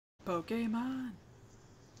Pokemon.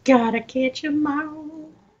 Gotta catch 'em all.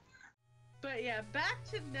 But yeah, back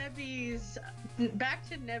to Nebby's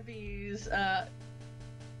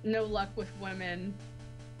no luck with women.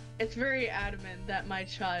 It's very adamant that my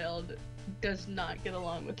child does not get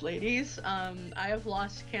along with ladies. I have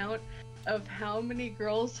lost count of how many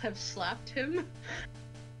girls have slapped him.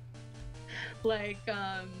 Like,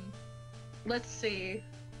 let's see.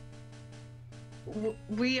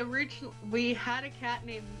 We had a cat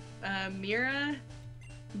named Mira,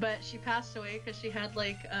 but she passed away because she had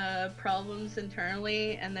like problems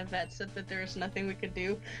internally, and the vet said that there was nothing we could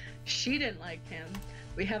do. She didn't like him.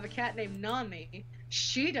 We have a cat named Nami.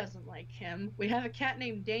 She doesn't like him. We have a cat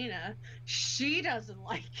named Dana. She doesn't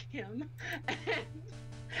like him.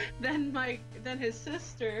 And then his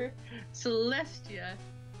sister, Celestia,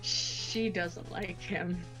 she doesn't like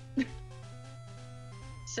him.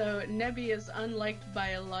 So Nebby is unliked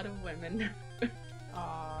by a lot of women.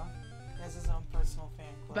 Aw, he has his own personal fan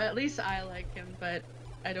club. But at least I like him, but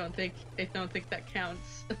I don't think that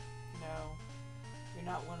counts. No, you're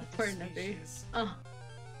not one of Poor his Nebby. species. Oh.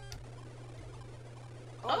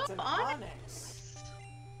 Oh, it's an Onix! Onix!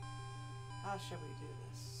 How should we do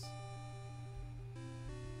this?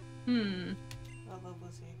 What level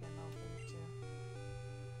is he again? Level 32.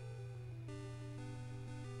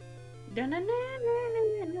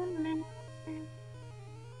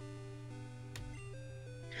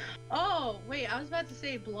 Oh, wait, I was about to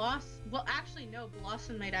say Blossom. Well, actually, no,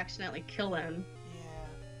 Blossom might accidentally kill him. Yeah.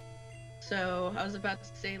 So, I was about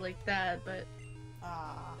to say like that, but...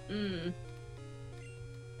 Ah.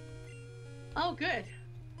 Oh, good.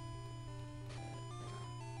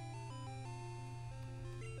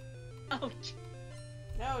 Ouch.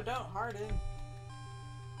 No, don't harden.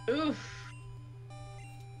 Oof.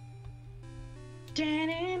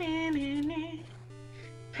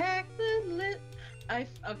 Pack the lip.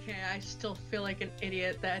 Okay, I still feel like an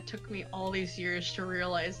idiot that it took me all these years to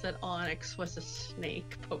realize that Onix was a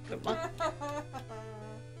snake Pokemon.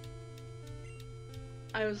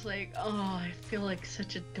 I was like, oh, I feel like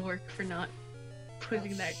such a dork for not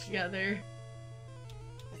putting that together.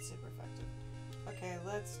 It's super effective. Okay,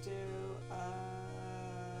 let's do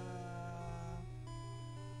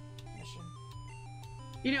mission.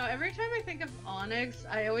 You know, every time I think of Onix,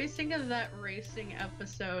 I always think of that racing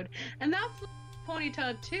episode. And that's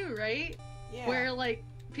Ponyta too, right? Yeah. Where like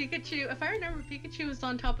Pikachu, if I remember, Pikachu was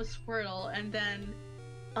on top of Squirtle, and then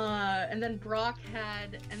Brock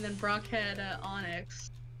had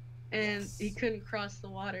Onix, and Yes. he couldn't cross the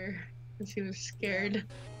water because he was scared.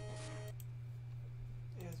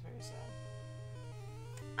 It was very sad.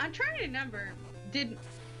 I'm trying to remember.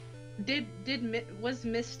 Was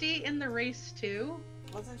Misty in the race too?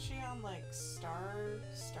 Wasn't she on like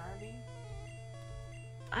Starmie?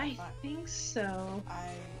 I think so.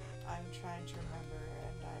 I'm trying to remember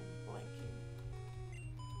and I'm blanking.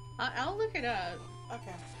 I'll look it up.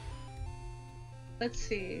 Okay. Let's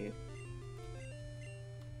see.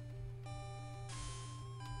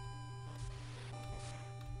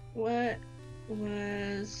 What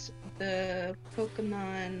was the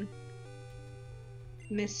Pokemon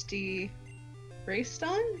Misty raced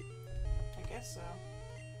on? I guess so.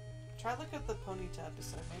 Try look at the Ponyta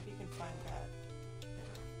episode. Maybe you can find that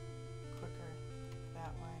quicker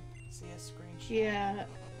that way. See a screenshot. Yeah.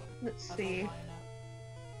 Let's of the see. lineup.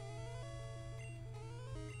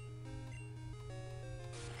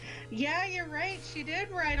 Yeah, you're right. She did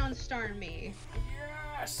ride on Starmie.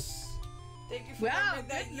 Yes! Thank you for Wow, remembering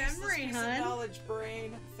that good useless memory, piece hun. of knowledge,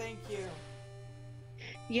 brain. Thank you.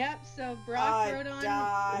 Yep. So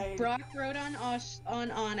I Brock rode on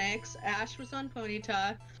Onix. Ash was on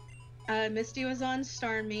Ponyta. Misty was on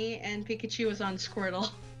Starmie, and Pikachu was on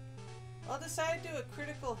Squirtle. Well, I decided to do a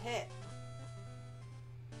critical hit.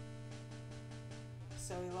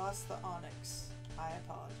 So we lost the Onix. I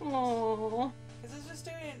apologize. Aww. Because it's just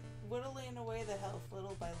doing whittling away the health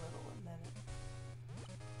little by little, and then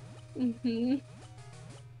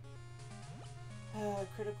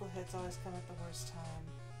critical hits always come at the worst time.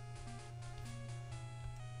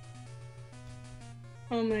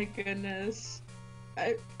 Oh my goodness.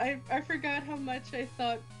 I forgot how much I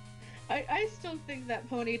thought. I still think that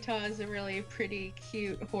Ponyta is a really pretty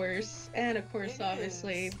cute horse, and of course, It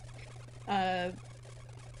obviously, is. a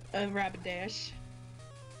Rapidash.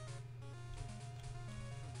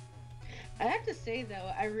 I have to say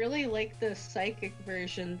though, I really like the psychic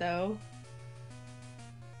version though.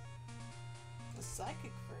 The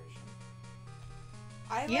psychic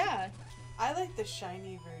version. Yeah. I like the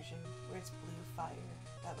shiny version where it's blue fire.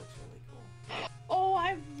 That looks really cool. Oh,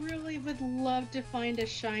 I really would love to find a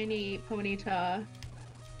shiny Ponyta.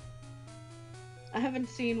 I haven't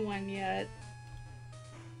seen one yet.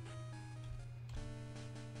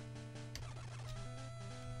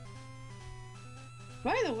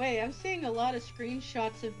 By the way, I'm seeing a lot of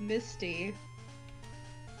screenshots of Misty.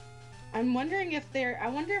 I'm wondering if I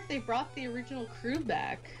wonder if they brought the original crew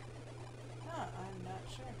back. Huh, I'm not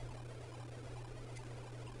sure.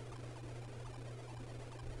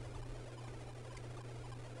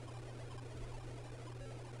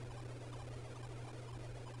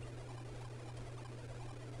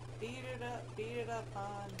 Beat it up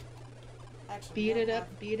on. Actually, Beat it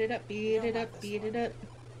up, beat it up, beat it up, beat it up.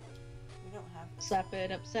 We don't have this. Slap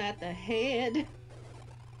it upside the head.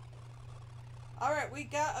 Alright, we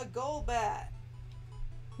got a goal bat.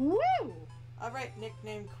 Woo! Alright,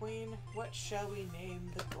 nickname queen, what shall we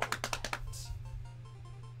name the goal bat?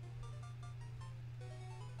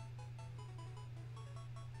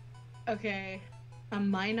 Okay, a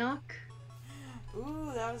Minoc.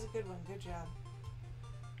 Ooh, that was a good one. Good job.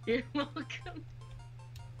 You're welcome.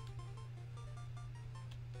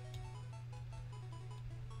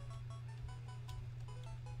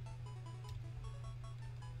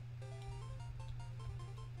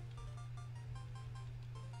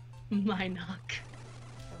 Minoc.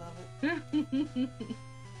 I love it.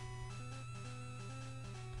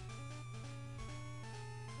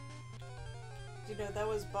 Do you know that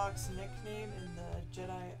was Bach's nickname in the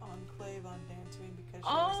Jedi Enclave on Dantooine because she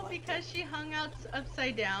always liked because she hung out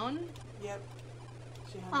upside down? Yep.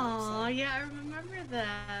 She hung Aw, upside. yeah, I remember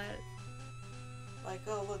that. Like,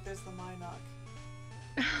 oh look, there's the Minoc.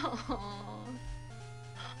 Aww.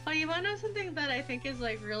 Oh, you wanna know something that I think is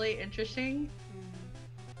like really interesting?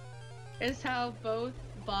 Is how both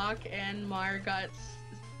Bach and Mar got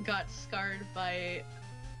scarred by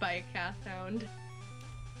a Cathound.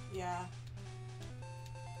 Yeah.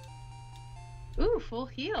 Ooh, full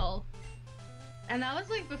heal. And that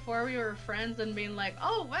was like before we were friends and being like,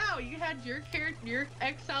 oh wow, you had your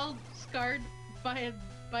exile scarred by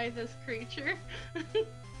this creature.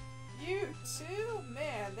 You too?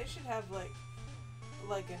 Man, they should have like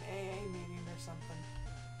an AA meeting or something.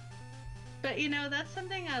 But you know, that's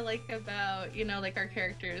something I like about, you know, like our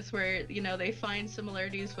characters where, you know, they find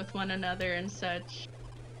similarities with one another and such.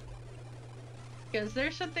 Because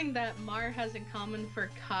there's something that Mar has in common for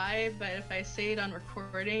Kai, but if I say it on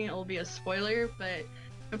recording, it'll be a spoiler, but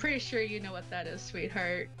I'm pretty sure you know what that is,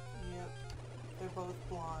 sweetheart. Yep. They're both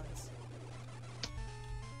blondes.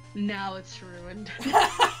 Now it's ruined.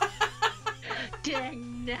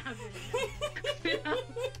 Dang nabbit.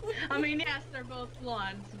 I mean, yes, they're both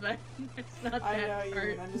blondes, but it's not that I know you part.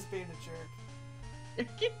 mean, I'm just being a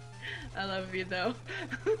jerk. I love you, though.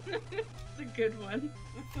 It's a good one.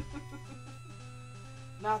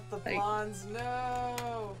 Not the blondes,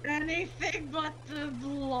 no! Anything but the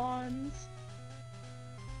blondes.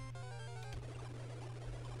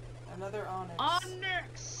 Another Onix.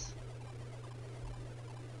 Onix!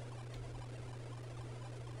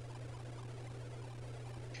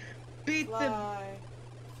 Beat Fly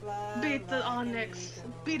beat the like an Onix.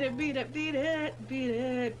 eagle. Beat it, beat it, beat it, beat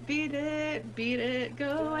it, beat it, beat it.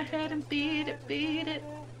 Go ahead and beat it, beat it.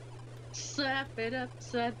 Slap it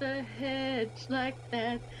upside the head like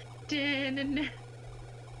that.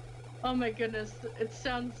 Oh my goodness, it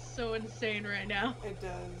sounds so insane right now. It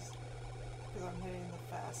does. Because I'm hitting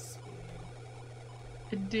the fast speed.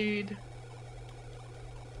 Indeed.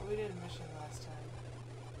 Well, we did a mission last time.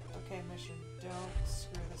 Okay, mission, don't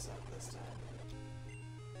screw this up this time.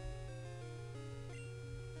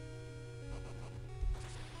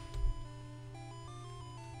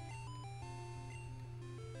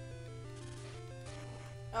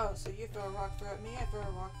 Oh, so you throw a rock throw at me, I throw a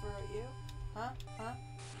rock throw at you? Huh? Huh?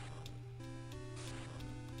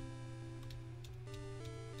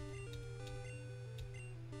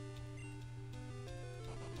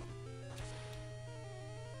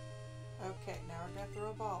 Okay, now we're gonna throw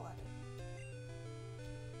a ball at it.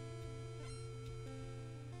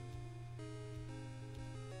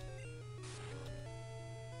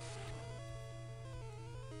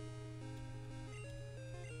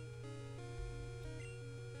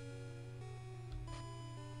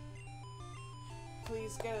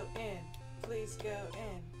 Please go in. Please go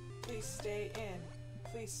in. Please stay in.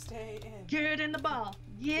 Please stay in. Get in the ball.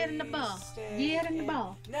 Get in the ball. stay Get in the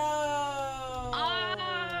ball. No!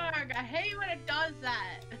 Arrgh! I hate when it does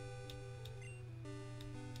that.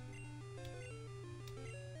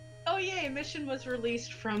 Oh yay, mission was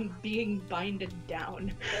released from being binded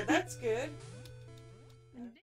down. Yeah, that's good.